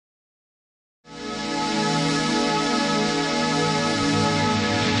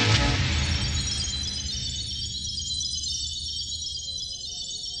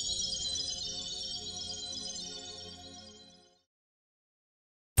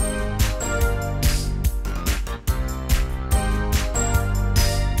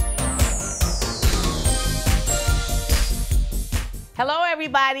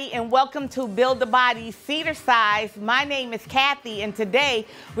everybody, and welcome to Build the Body Seat-Ercise. My name is Kathy, and today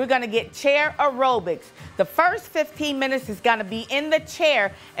we're going to get chair aerobics. The first 15 minutes is going to be in the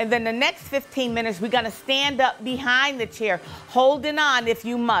chair, and then the next 15 minutes we're going to stand up behind the chair, holding on if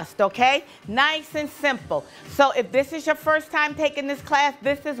you must, okay? Nice and simple. So if this is your first time taking this class,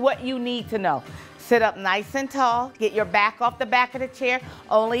 this is what you need to know. Sit up nice and tall. Get your back off the back of the chair,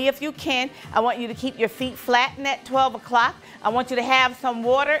 only if you can. I want you to keep your feet flattened at 12 o'clock. I want you to have some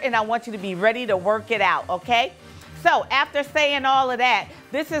water, and I want you to be ready to work it out, okay? So after saying all of that,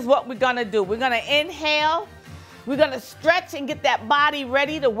 this is what we're going to do. We're going to inhale. We're going to stretch and get that body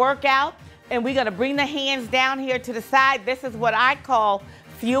ready to work out, and we're going to bring the hands down here to the side. This is what I call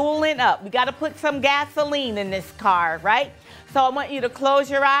fueling up. We got to put some gasoline in this car, right? So I want you to close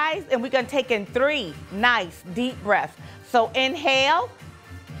your eyes, and we're going to take in 3 nice deep breaths. So inhale.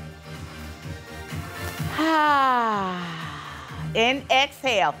 And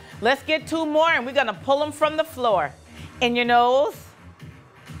exhale. Let's get 2 more, and we're going to pull them from the floor. In your nose.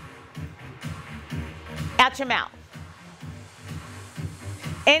 Out your mouth.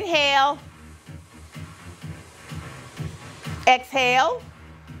 Inhale. Exhale.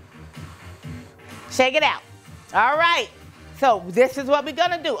 Shake it out. All right. So this is what we're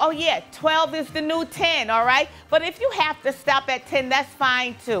going to do. Oh, yeah, 12 is the new 10, all right? But if you have to stop at 10, that's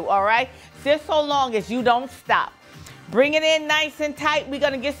fine, too, all right? Just so long as you don't stop. Bring it in nice and tight. We're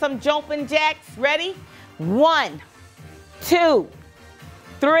going to get some jumping jacks. Ready? 1, 2,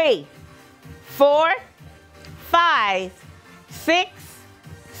 3, 4, 5, 6,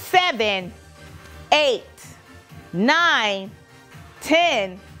 7, 8, 9,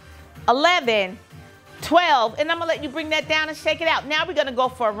 10, 11, 12, and I'm going to let you bring that down and shake it out. Now we're going to go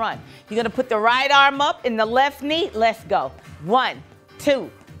for a run. You're going to put the right arm up in the left knee. Let's go. 1, 2,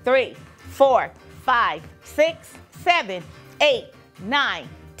 3, 4, 5, 6, 7, 8, 9,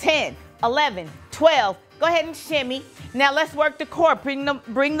 10, 11, 12. Go ahead and shimmy. Now let's work the core.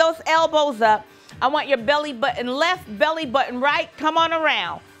 Bring those elbows up. I want your belly button left, belly button right. Come on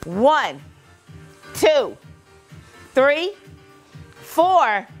around. 1, 2, 3,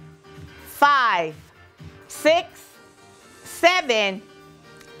 4, 5, 6, 7,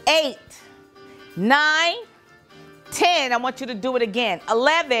 8, 9, 10. I want you to do it again.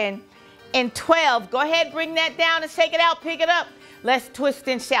 11 and 12. Go ahead, bring that down and shake it out. Pick it up. Let's twist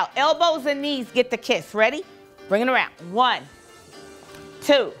and shout. Elbows and knees get the kiss. Ready? Bring it around. 1,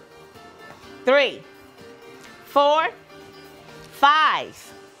 2, 3, 4,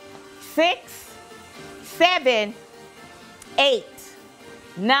 5, 6, 7, 8,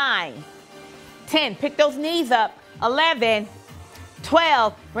 9, 10. Pick those knees up. 11,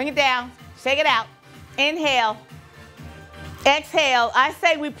 12. Bring it down. Shake it out. Inhale. Exhale. I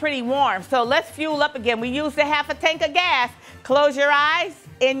say we're pretty warm, so let's fuel up again. We used a half a tank of gas. Close your eyes.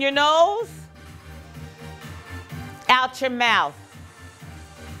 In your nose. Out your mouth.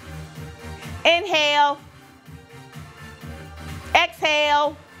 Inhale.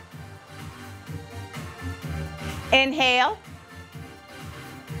 Exhale. Inhale.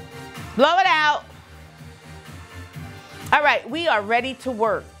 Blow it out. All right, we are ready to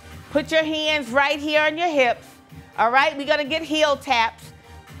work. Put your hands right here on your hips. All right, we're going to get heel taps.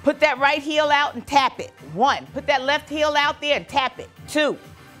 Put that right heel out and tap it. 1. Put that left heel out there and tap it. 2,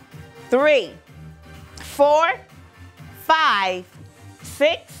 3, 4, 5,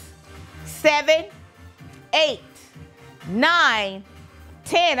 6, 7, 8, 9,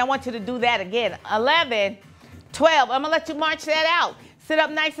 10. I want you to do that again. 11, 12. I'm going to let you march that out. Sit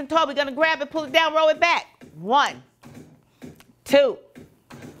up nice and tall. We're going to grab it, pull it down, roll it back. 1, 2,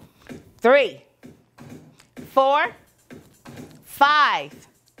 3, 4, 5,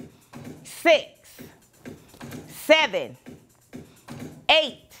 6, 7,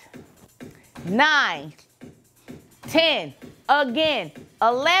 8, 9, 10. Again.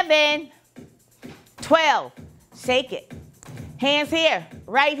 11, 12. Shake it. Hands here.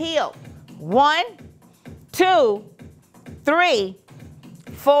 Right heel. 1, 2, 3,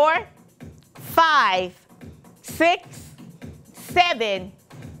 4, 5, 6, 7,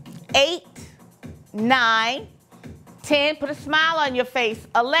 8, 9, 10. Put a smile on your face.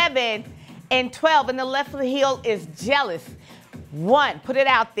 11 and 12. And the left heel is jealous. 1. Put it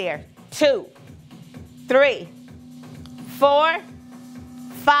out there. 2, 3, 4,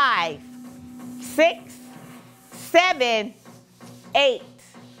 5, 6, 7, 8,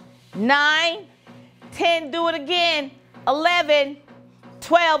 9, 10. Do it again. 11,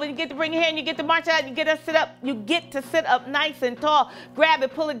 12, and you get to bring it here and you get to march out, you get to sit up, nice and tall. Grab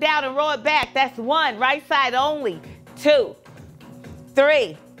it, pull it down and roll it back. That's 1, right side only. 2,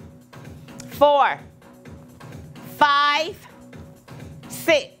 3, 4, 5,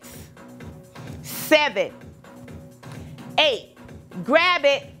 6, 7, 8. Grab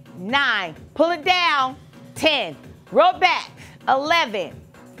it. 9. Pull it down. 10. Roll back. 11,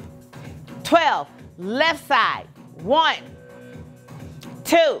 12. Left side. 1,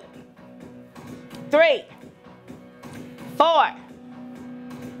 2, 3, 4,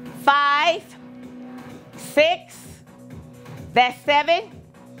 5, 6. That's 7,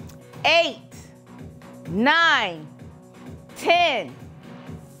 8, 9, 10,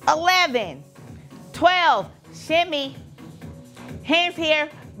 11, 12. Shimmy. Hands here,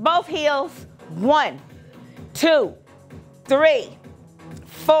 both heels. 1, 2, 3,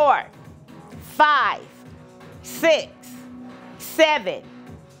 4, 5, 6, 7,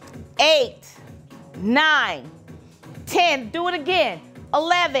 8, 9, 10. Do it again.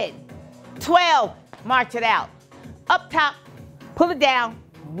 11, 12. March it out. Up top, pull it down.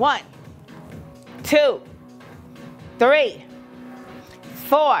 1, 2, 3,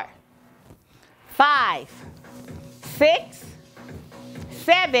 4, 5, 6,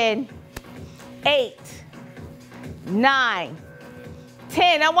 7, 8, 9,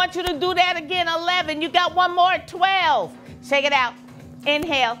 10. I want you to do that again. 11. You got one more. 12. Shake it out.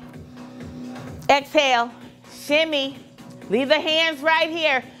 Inhale. Exhale. Shimmy. Leave the hands right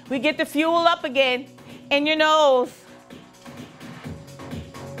here. We get the fuel up again. In your nose.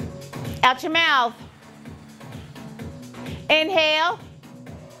 Out your mouth. Inhale.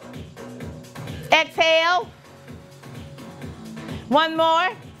 Exhale. One more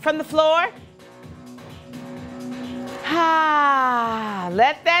from the floor.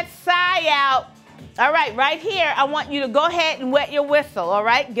 Let that sigh out. All right, right here, I want you to go ahead and wet your whistle, all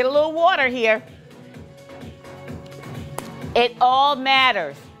right? Get a little water here. It all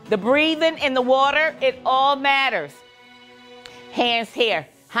matters. The breathing in the water, it all matters. Hands here,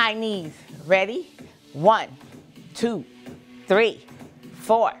 high knees. Ready? 1, 2, 3,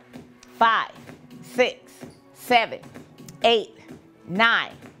 4, 5, 6, 7, 8,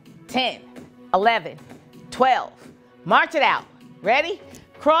 9, 10, 11, 12. March it out. Ready?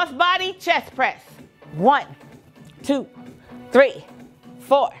 Cross body chest press. 1, 2, 3,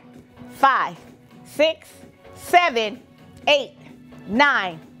 4, 5, 6, 7, 8,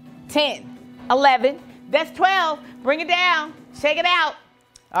 9, 10, 11. That's 12. Bring it down. Shake it out.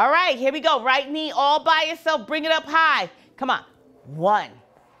 All right, here we go. Right knee all by yourself. Bring it up high. Come on. 1,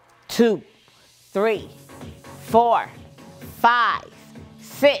 2, 3, 4, 5,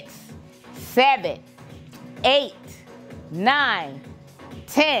 6, 7, 8, 9,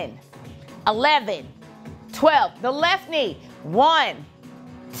 10, 11, 12. The left knee. 1,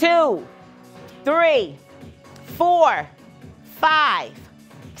 2, 3, 4, 5,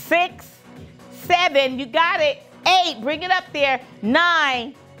 6, 7. You got it. 8. Bring it up there.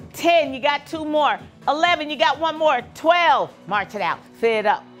 9, 10. You got 2 more. 11. You got 1 more. 12. March it out. Sit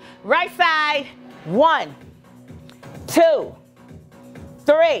up. Right side. 1, 2,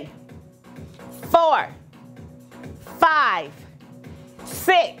 3, 4, 5,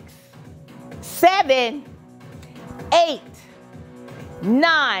 6, 7, 8,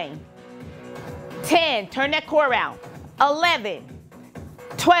 9, 10. Turn that core around. 11,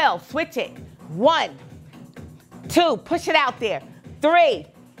 12. Switch it. 1, 2. Push it out there. 3,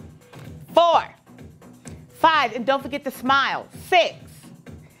 4, 5. And don't forget to smile. 6,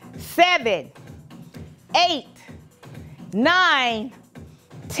 7, 8, 9,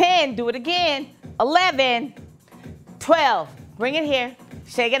 10. Do it again. 11, 12. Bring it here.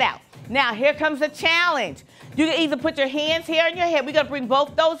 Shake it out. Now, here comes the challenge. You can either put your hands here on your head. We're going to bring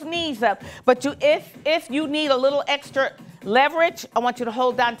both those knees up. But if you need a little extra leverage, I want you to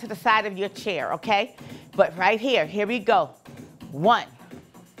hold on to the side of your chair, okay? But right here we go. 1,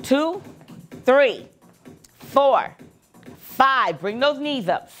 2, 3, 4, 5. Bring those knees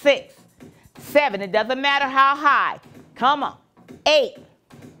up. 6, 7. It doesn't matter how high. Come on. 8,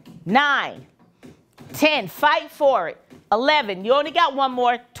 9, 10. Fight for it. 11. You only got 1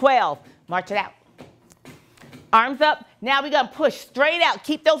 more. 12. March it out. Arms up. Now we're going to push straight out.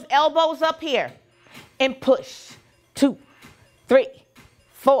 Keep those elbows up here. And push. 2, 3,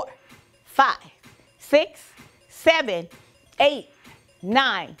 4, 5, 6, 7, 8,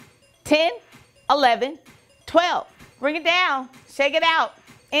 9, 10, 11, 12. Bring it down. Shake it out.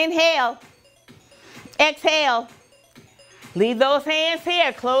 Inhale. Exhale. Leave those hands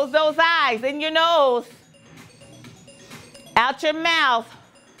here. Close those eyes. In your nose. Out your mouth.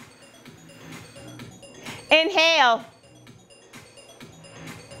 Inhale.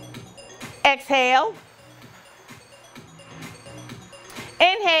 Exhale.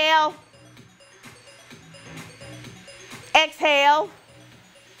 Inhale. Exhale.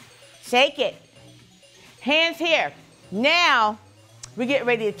 Shake it. Hands here. Now, we're getting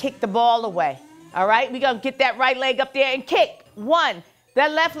ready to kick the ball away. All right, we're going to get that right leg up there and kick. 1,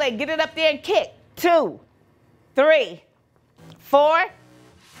 that left leg, get it up there and kick. 2, 3, 4,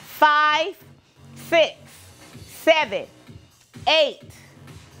 5, 6, 7, 8,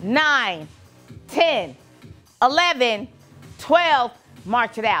 9, 10, 11, 12,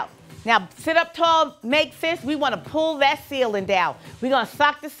 march it out. Now, sit up tall, make fists. We want to pull that ceiling down. We're going to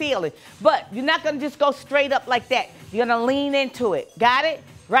sock the ceiling. But you're not going to just go straight up like that. You're going to lean into it. Got it?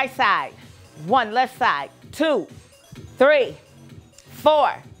 Right side. 1, left side. 2, 3,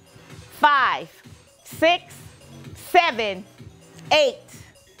 4, 5, 6, 7, 8,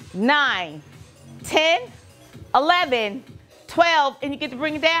 9, 10, 11, 12, and you get to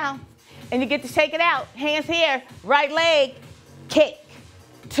bring it down. And you get to shake it out. Hands here, right leg, kick.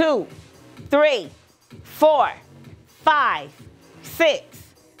 2, 3, 4, 5, 6,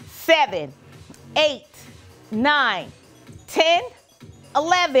 7, 8, 9, 10,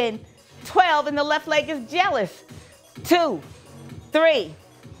 11, 12, and the left leg is jealous. 2, 3,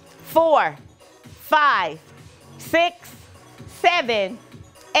 4, 5, 6, 7,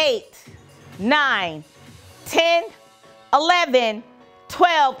 8, 9, 10, 11,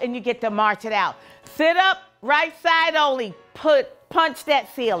 12, and you get to march it out. Sit up, right side only. Punch that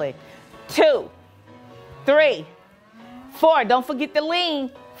ceiling. 2, 3, 4. Don't forget to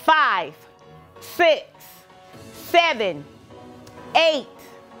lean. 5, 6, 7, 8,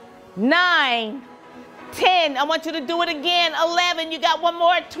 9, 10. I want you to do it again. 11. You got one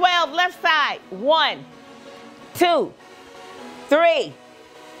more. 12. Left side. 1, 2, 3,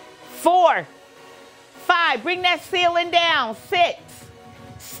 4, 5. Bring that ceiling down. 6,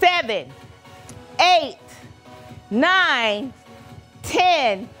 7, 8, 9,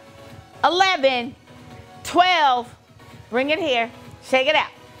 10, 11, 12. Bring it here. Shake it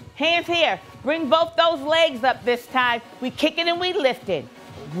out. Hands here. Bring both those legs up this time. We kicking and we lifting.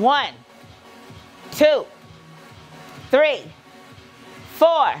 1, 2, 3,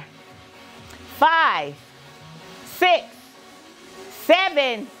 4, 5, 6,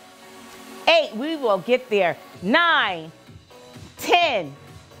 7, 8. We will get there. 9, 10,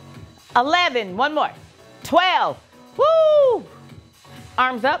 11. One more. 12. Woo!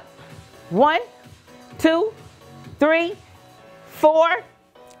 Arms up. 1, 2, 3, 4,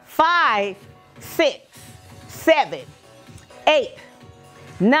 5, 6, 7, 8,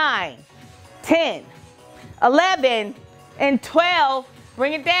 9, 10, 11, and 12.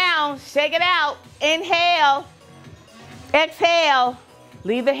 Bring it down. Shake it out. Inhale. Exhale.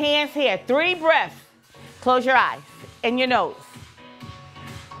 Leave the hands here. 3 breaths. Close your eyes and your nose.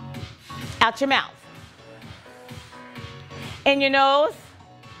 Out your mouth. In your nose.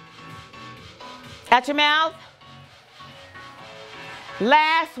 Out your mouth.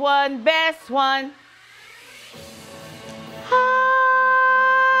 Last one, best one.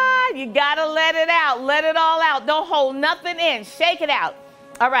 Ah, you gotta let it out. Let it all out. Don't hold nothing in. Shake it out.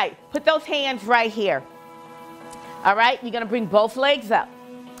 All right, put those hands right here. All right, you're gonna bring both legs up.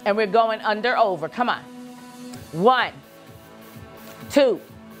 And we're going under, over. Come on. 1, 2,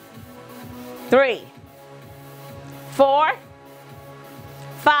 3, 4,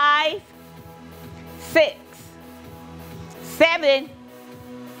 5, 6, 7,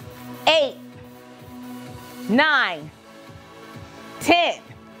 8, 9, 10,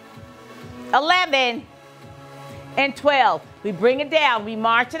 11, and 12. We bring it down. We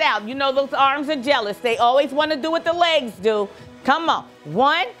march it out. You know those arms are jealous. They always want to do what the legs do. Come on.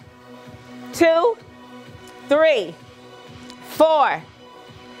 1, 2, 3, 4,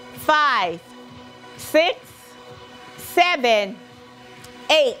 5, 6, 7,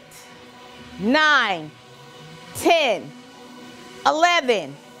 8, 9, 10,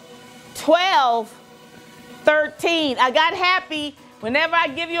 11, 12, 13. I got happy. Whenever I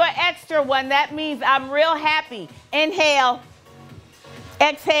give you an extra one, that means I'm real happy. Inhale.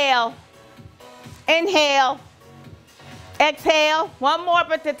 Exhale. Inhale. Exhale. One more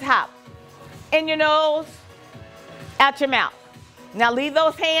up at the top. In your nose. Out your mouth. Now leave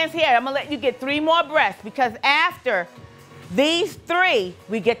those hands here. I'm going to let you get 3 more breaths because after these 3,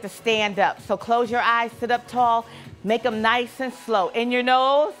 we get to stand up. So close your eyes, sit up tall, make them nice and slow. In your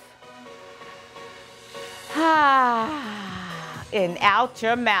nose. And out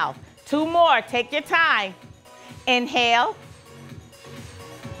your mouth. 2 more. Take your time. Inhale.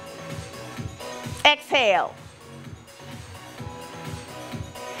 Exhale.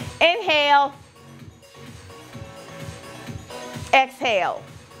 Inhale. Exhale.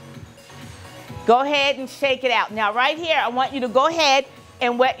 Go ahead and shake it out. Now right here, I want you to go ahead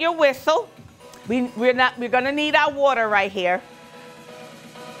and wet your whistle. We're gonna need our water right here.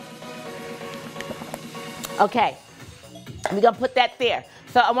 Okay. We're going to put that there.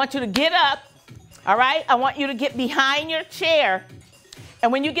 So I want you to get up, all right? I want you to get behind your chair.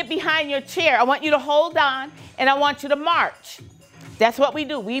 And when you get behind your chair, I want you to hold on, and I want you to march. That's what we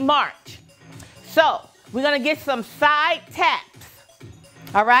do. We march. So we're going to get some side taps,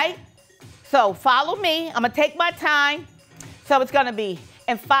 all right? So follow me. I'm going to take my time. So it's going to be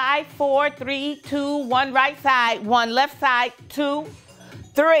in 5, 4, 3, 2, 1 right side, 1 left side, 2,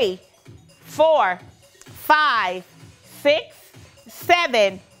 3, 4, 5, 6,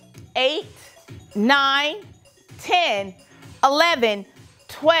 7, 8, 9, 10, 11,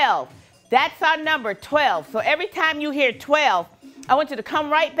 12. That's our number, 12. So every time you hear 12, I want you to come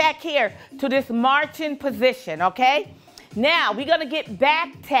right back here to this marching position, okay? Now, we're going to get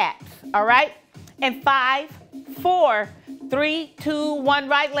back taps, all right? And 5, 4, 3, 2, 1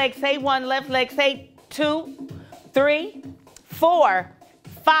 right leg, say 1 left leg, say 2, 3, 4,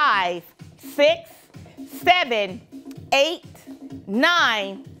 5, 6, 7, 8,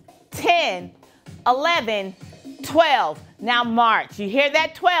 9, 10, 11, 12. Now march. You hear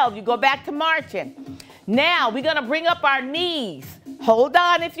that 12, you go back to marching. Now we're going to bring up our knees. Hold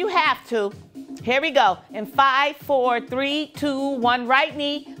on if you have to. Here we go. In 5, 4, 3, 2, 1 right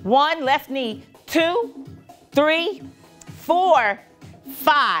knee, 1 left knee, 2, 3, 4,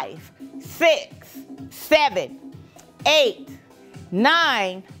 5, 6, 7, 8,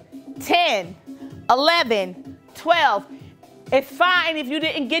 9, 10, 11, 12. It's fine if you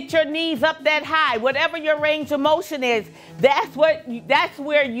didn't get your knees up that high. Whatever your range of motion is, that's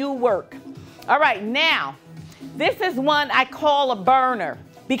where you work. All right, now, this is one I call a burner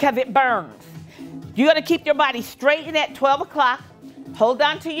because it burns. You're going to keep your body straightened at 12 o'clock. Hold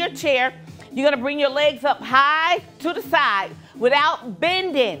on to your chair. You're going to bring your legs up high to the side without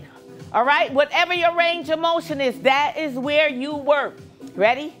bending. All right, whatever your range of motion is, that is where you work.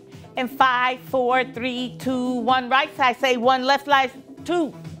 Ready? In 5, 4, 3, 2, 1 right side, say 1 left side,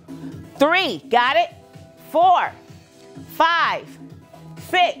 2, 3, got it? 4, 5,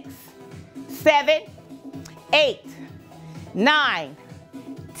 6, 7, 8, 9,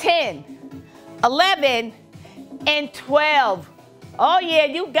 10, 11, and 12. Oh yeah,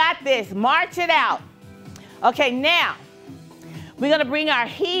 you got this. March it out. Okay, now we're gonna bring our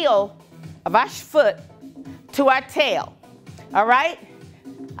heel of our foot to our tail. All right?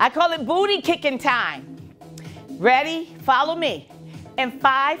 I call it booty kicking time. Ready? Follow me. In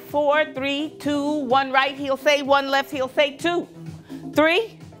 5, 4, 3, 2, 1 right heel, say 1 left heel, say 2,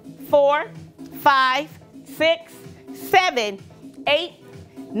 3, 4, 5, 6, 7, 8,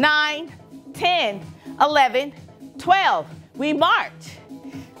 9, 10, 11, 12. We march.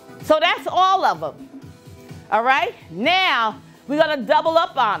 So that's all of them. All right? Now, we're going to double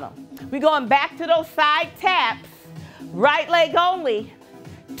up on them. We're going back to those side taps. Right leg only.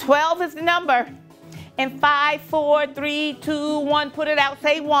 12 is the number. And 5, 4, 3, 2, 1. Put it out.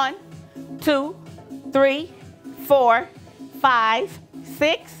 Say 1, 2, 3, 4, 5,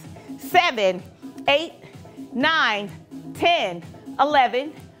 6, 7, 8, 9, 10,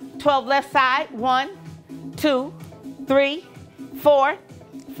 11, 12. Left side. 1, 2, 3, 4,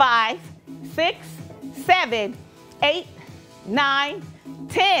 5, 6, 7, 8, 9,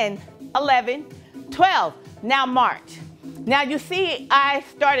 10, 11, 12. Now march. Now you see I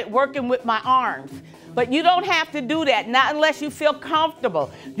started working with my arms, but you don't have to do that, not unless you feel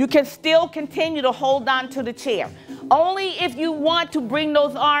comfortable. You can still continue to hold on to the chair. Only if you want to bring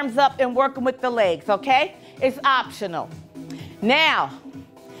those arms up and working with the legs, okay? It's optional. Now,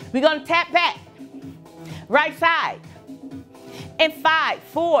 we're gonna tap back. Right side. In 5,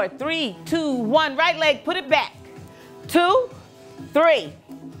 4, 3, 2, 1. Right leg, put it back. 2, 3,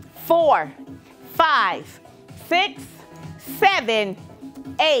 4, 5, 6, 7,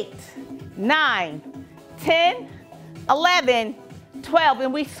 8, 9, 10, 11, 12.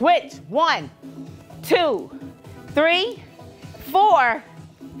 And we switch. 1, 2, 3, 4,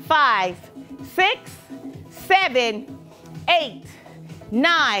 5, 6, 7, 8,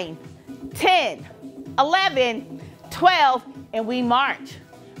 9, 10, 11, 12. And we march.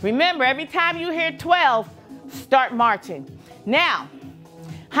 Remember, every time you hear 12, start marching. Now,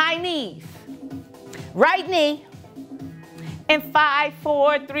 high knees. Right knee. In 5,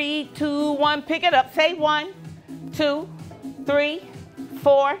 4, 3, 2, 1. Pick it up. Say 1, 2, 3,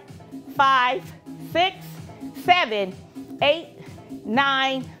 4, 5, 6, 7, 8,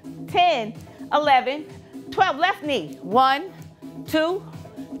 9, 10, 11, 12. Left knee. 1, 2,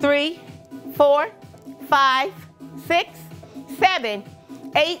 3, 4, 5, 6, 7,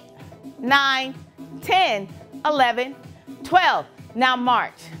 8, 9, 10, 11, 12. Now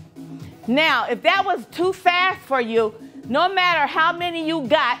march. Now, if that was too fast for you, no matter how many you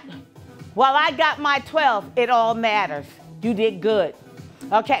got, while I got my 12, it all matters. You did good.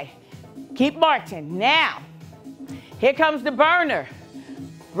 Okay, keep marching. Now, here comes the burner.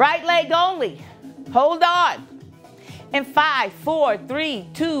 Right leg only. Hold on. In 5, 4, 3,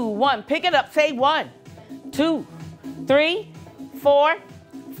 2, 1. Pick it up. Say 1, 2, 3, 4,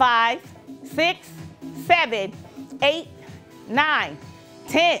 5, 6, 7, 8, 9,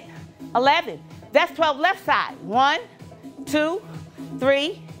 10, 11. That's 12 left side. 1, 2,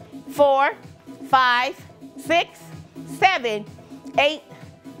 3, 4, 5, 6, 7, 8,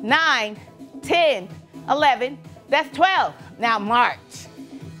 9, 10, 11. That's 12. Now march.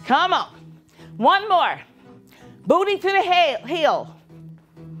 Come on. One more. Booty to the heel.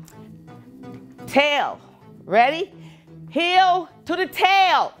 Tail. Ready? Heel to the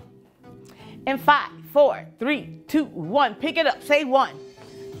tail. In 5, 4, 3, 2, 1. Pick it up. Say 1,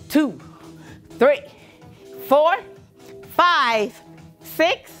 2, 3, 4, 5,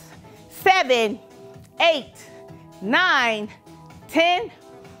 6, 7, 8, 9, 10,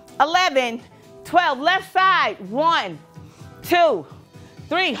 11, 12. Left side. 1, 2,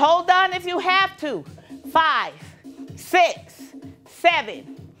 3. Hold on if you have to. 5, 6,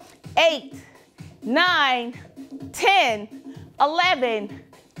 7, 8, 9, 10, 11,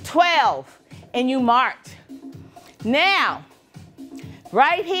 12. And you march. Now,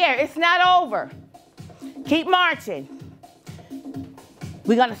 right here, it's not over. Keep marching.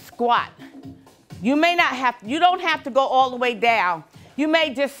 We're gonna squat. You don't have to go all the way down. You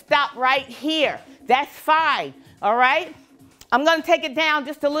may just stop right here. That's fine, all right? I'm gonna take it down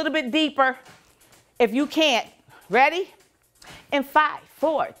just a little bit deeper if you can't. Ready? In 5,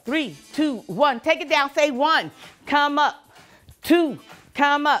 4, 3, 2, 1. Take it down, say 1, come up. 2,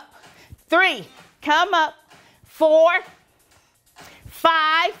 come up. 3, come up. 4,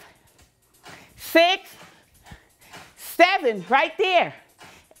 5, 6, 7, right there.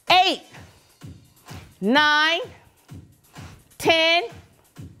 8, 9, 10,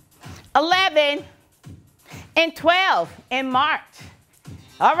 11, and 12, and march.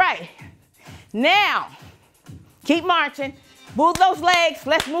 All right, now, keep marching. Move those legs,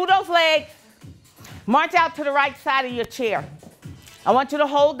 let's move those legs. March out to the right side of your chair. I want you to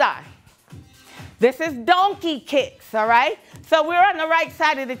hold on. This is donkey kicks, all right? So we're on the right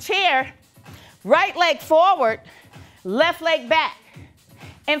side of the chair. Right leg forward, left leg back.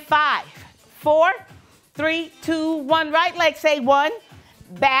 In 5, 4, 3, 2, 1. Right leg, say 1,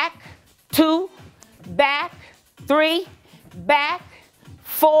 back, 2, back, 3, back,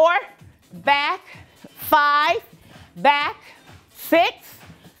 4, back, 5, back, 6,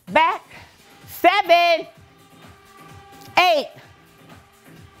 back, 7, 8,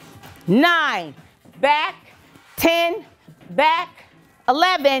 9, back, 10, back,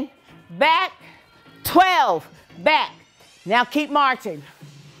 11, back, 12, back. Now keep marching.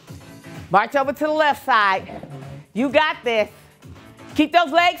 March over to the left side. You got this. Keep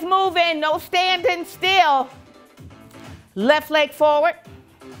those legs moving, no standing still. Left leg forward,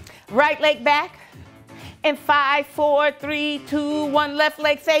 right leg back. In 5, 4, 3, 2, 1. Left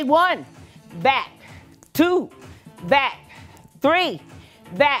leg, say 1, back, 2, back, 3,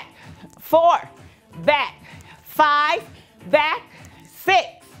 back, 4, back, 5, back,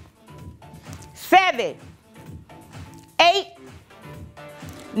 6, 7, 8,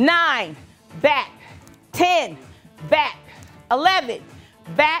 9, back, 10, back, 11,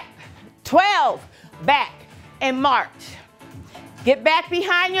 back, 12, back, and march. Get back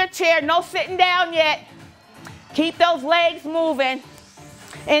behind your chair, no sitting down yet. Keep those legs moving.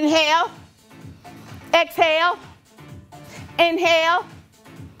 Inhale, exhale, inhale,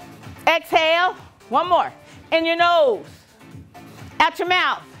 exhale. One more. In your nose, out your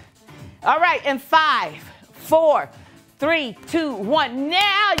mouth. All right, in 5, 4, 3, 2, 1.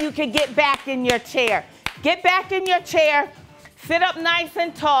 Now you can get back in your chair. Get back in your chair. Sit up nice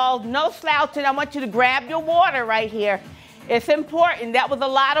and tall, no slouching. I want you to grab your water right here. It's important. That was a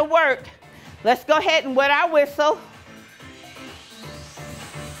lot of work. Let's go ahead and wet our whistle.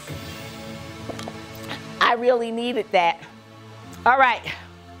 I really needed that. All right.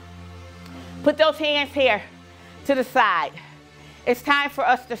 Put those hands here to the side. It's time for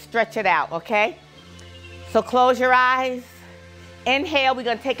us to stretch it out, okay? So close your eyes. Inhale. We're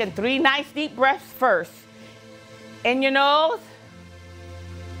going to take in 3 nice deep breaths first. In your nose.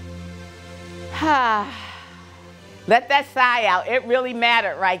 Let that sigh out. It really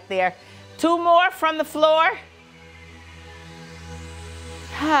mattered right there. 2 more from the floor.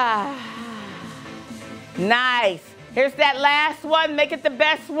 Nice. Here's that last one. Make it the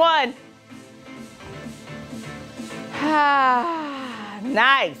best one.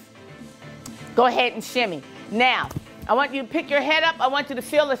 Nice. Go ahead and shimmy. Now, I want you to pick your head up. I want you to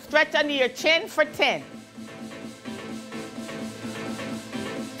feel a stretch under your chin for 10.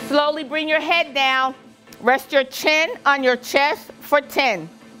 Slowly bring your head down. Rest your chin on your chest for 10.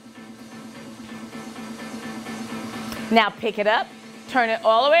 Now pick it up. Turn it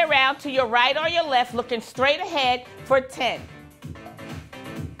all the way around to your right or your left, looking straight ahead for 10.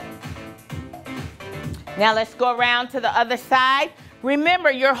 Now let's go around to the other side.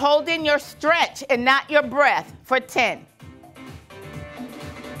 Remember, you're holding your stretch and not your breath for 10.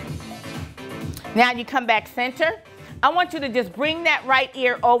 Now you come back center. I want you to just bring that right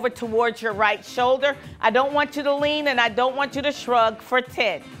ear over towards your right shoulder. I don't want you to lean and I don't want you to shrug for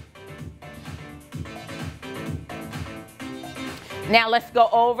 10. Now let's go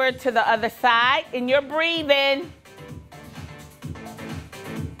over to the other side and you're breathing.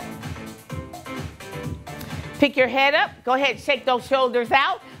 Pick your head up. Go ahead, shake those shoulders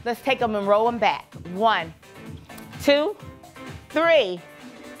out. Let's take them and roll them back. 1, 2, 3,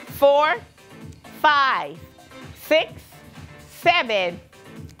 4, 5, 6, 7,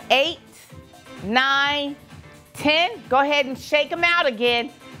 8, 9, 10. Go ahead and shake them out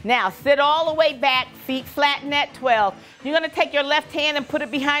again. Now sit all the way back, feet flatten at 12. You're gonna take your left hand and put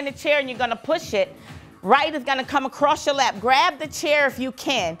it behind the chair and you're gonna push it. Right is gonna come across your lap. Grab the chair if you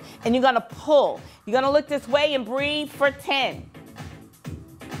can, and you're gonna pull. You're gonna look this way and breathe for 10.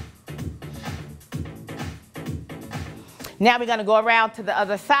 Now we're gonna go around to the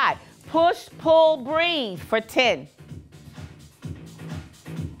other side. Push, pull, breathe for 10.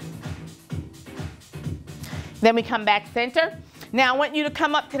 Then we come back center. Now I want you to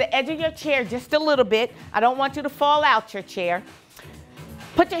come up to the edge of your chair just a little bit. I don't want you to fall out your chair.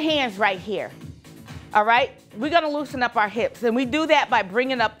 Put your hands right here. All right? We're gonna loosen up our hips, and we do that by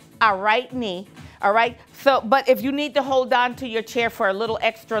bringing up our right knee. All right? So, but if you need to hold on to your chair for a little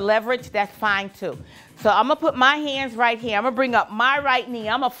extra leverage, that's fine too. So I'm gonna put my hands right here. I'm gonna bring up my right knee.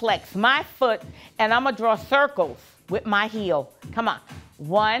 I'm gonna flex my foot, and I'm gonna draw circles with my heel. Come on.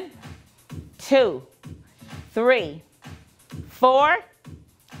 1, 2, 3, 4,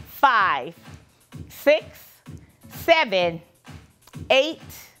 5, 6, 7, 8,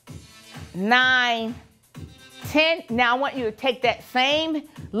 9, 10. Now I want you to take that same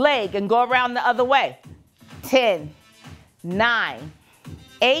leg and go around the other way. 10, 9,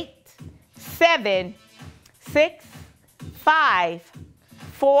 8, 7, 6, 5,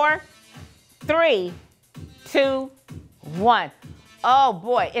 4, 3, 2, 1. Oh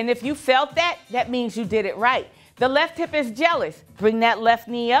boy, and if you felt that, that means you did it right. The left hip is jealous. Bring that left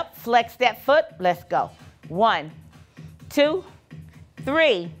knee up, flex that foot, let's go. 1, 2,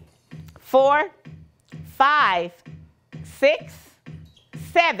 3, 4, 5, 6,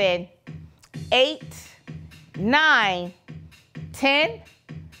 7, 8, 9, 10.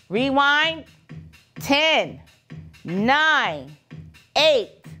 Rewind. 10, 9, 8,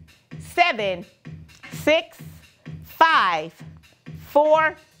 7, 6, 5,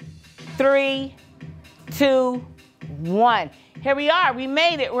 4, 3, 2, 1. Here we are. We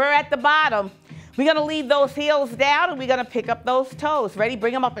made it. We're at the bottom. We're going to leave those heels down and we're going to pick up those toes. Ready?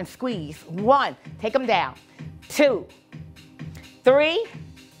 Bring them up and squeeze. 1. Take them down. 2, 3,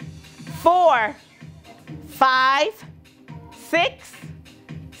 4, 5, 6,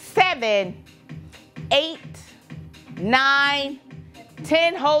 7, 8, 9,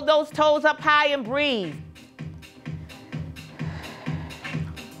 10. Hold those toes up high and breathe.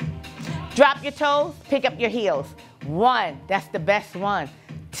 Drop your toes, pick up your heels. 1, that's the best one.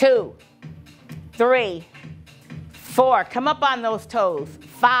 2, 3, 4, come up on those toes.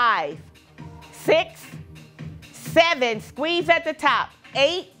 5, 6, 7, squeeze at the top.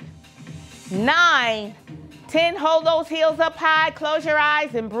 8, 9, 10, hold those heels up high, close your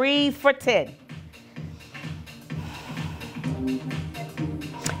eyes and breathe for 10.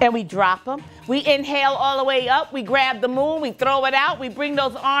 And we drop them. We inhale all the way up. We grab the moon. We throw it out. We bring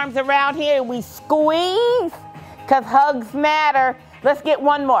those arms around here and we squeeze because hugs matter. Let's get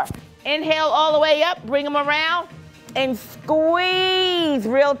one more. Inhale all the way up. Bring them around and squeeze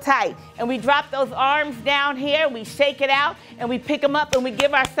real tight. And we drop those arms down here. We shake it out and we pick them up and we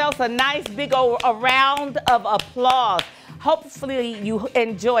give ourselves a nice big old round of applause. Hopefully you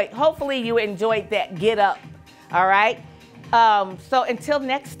enjoyed that get up. All right. So until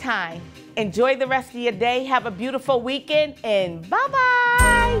next time, enjoy the rest of your day. Have a beautiful weekend and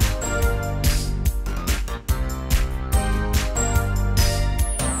bye-bye.